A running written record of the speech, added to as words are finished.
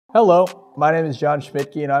Hello, my name is John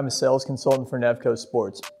Schmidtke and I'm a sales consultant for Nevco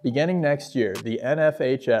Sports. Beginning next year, the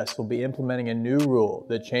NFHS will be implementing a new rule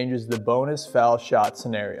that changes the bonus foul shot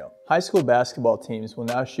scenario. High school basketball teams will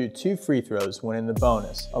now shoot 2 free throws when in the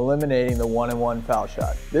bonus, eliminating the 1-and-1 foul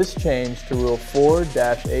shot. This change to Rule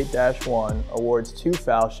 4-8-1 awards 2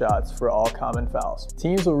 foul shots for all common fouls.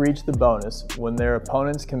 Teams will reach the bonus when their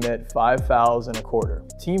opponents commit 5 fouls in a quarter.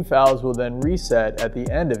 Team fouls will then reset at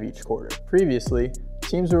the end of each quarter. Previously,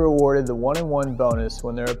 teams were awarded the 1-and-1 bonus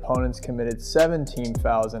when their opponents committed 17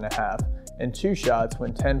 fouls in a half and 2 shots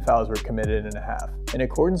when 10 fouls were committed in a half. In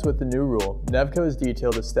accordance with the new rule, Nevco has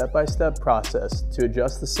detailed a step-by-step process to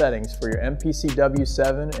adjust the settings for your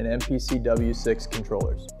MPCW7 and MPCW6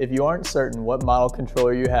 controllers. If you aren't certain what model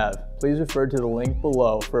controller you have, please refer to the link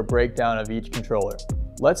below for a breakdown of each controller.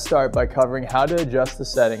 Let's start by covering how to adjust the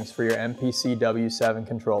settings for your MPCW7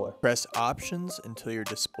 controller. Press Options until your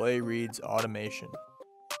display reads Automation.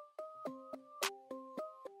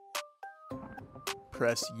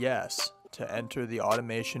 Press Yes to enter the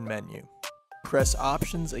automation menu. Press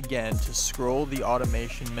Options again to scroll the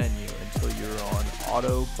automation menu until you're on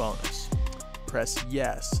Auto Bonus. Press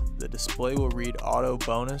Yes. The display will read Auto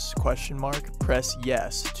Bonus ? Press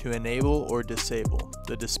Yes to enable or disable.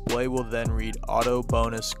 The display will then read Auto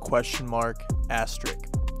Bonus ? The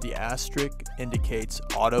asterisk indicates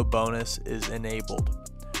Auto Bonus is enabled.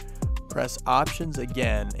 Press Options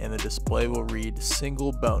again and the display will read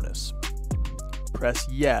Single Bonus. Press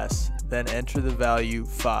Yes, then enter the value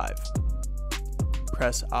 5.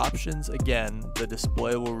 Press Options again, the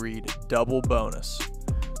display will read Double Bonus.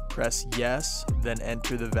 Press Yes, then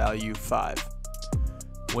enter the value 5.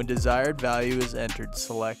 When desired value is entered,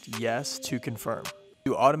 select Yes to confirm.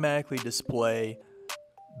 To automatically display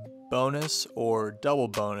bonus or double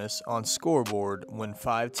bonus on Scoreboard when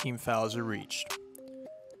 5 team fouls are reached.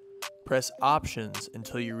 Press Options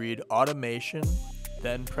until you read Automation,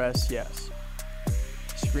 then press Yes.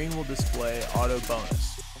 Screen will display Auto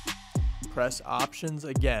Bonus. Press Options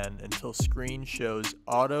again until screen shows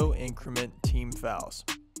Auto Increment Team Fouls.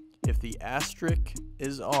 If the asterisk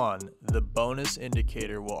is on, the bonus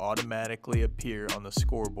indicator will automatically appear on the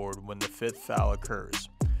scoreboard when the 5th foul occurs.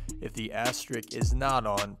 If the asterisk is not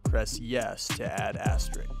on, press Yes to add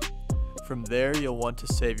asterisk. From there, you'll want to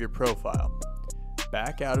save your profile.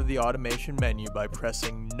 Back out of the automation menu by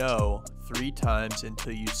pressing No 3 times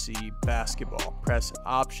until you see Basketball. Press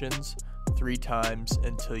Options 3 times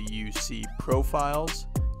until you see Profiles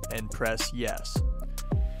and press Yes.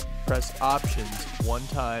 Press Options 1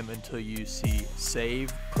 time until you see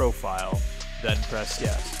Save Profile, then press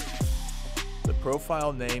Yes. The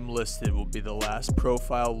profile name listed will be the last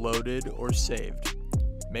profile loaded or saved.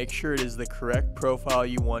 Make sure it is the correct profile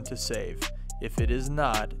you want to save. If it is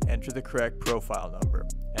not, enter the correct profile number,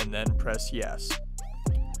 and then press Yes.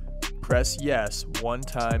 Press Yes 1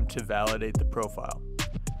 time to validate the profile.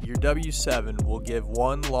 Your W7 will give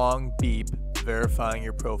 1 long beep verifying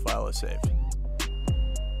your profile is saved.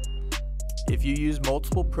 If you use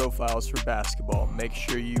multiple profiles for basketball, make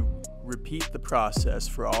sure you repeat the process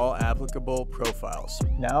for all applicable profiles.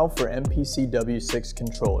 Now for MPCW6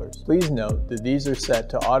 controllers. Please note that these are set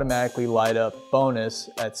to automatically light up bonus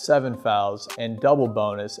at 7 fouls and double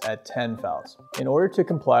bonus at 10 fouls. In order to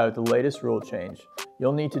comply with the latest rule change,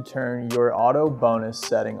 you'll need to turn your auto bonus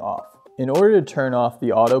setting off. In order to turn off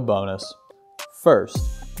the auto bonus, first,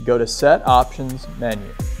 go to Set Options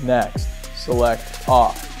menu. Next, select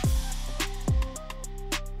Off.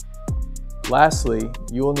 Lastly,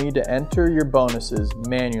 you will need to enter your bonuses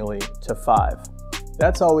manually to 5.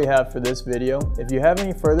 That's all we have for this video. If you have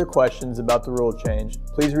any further questions about the rule change,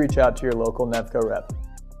 please reach out to your local Nevco rep.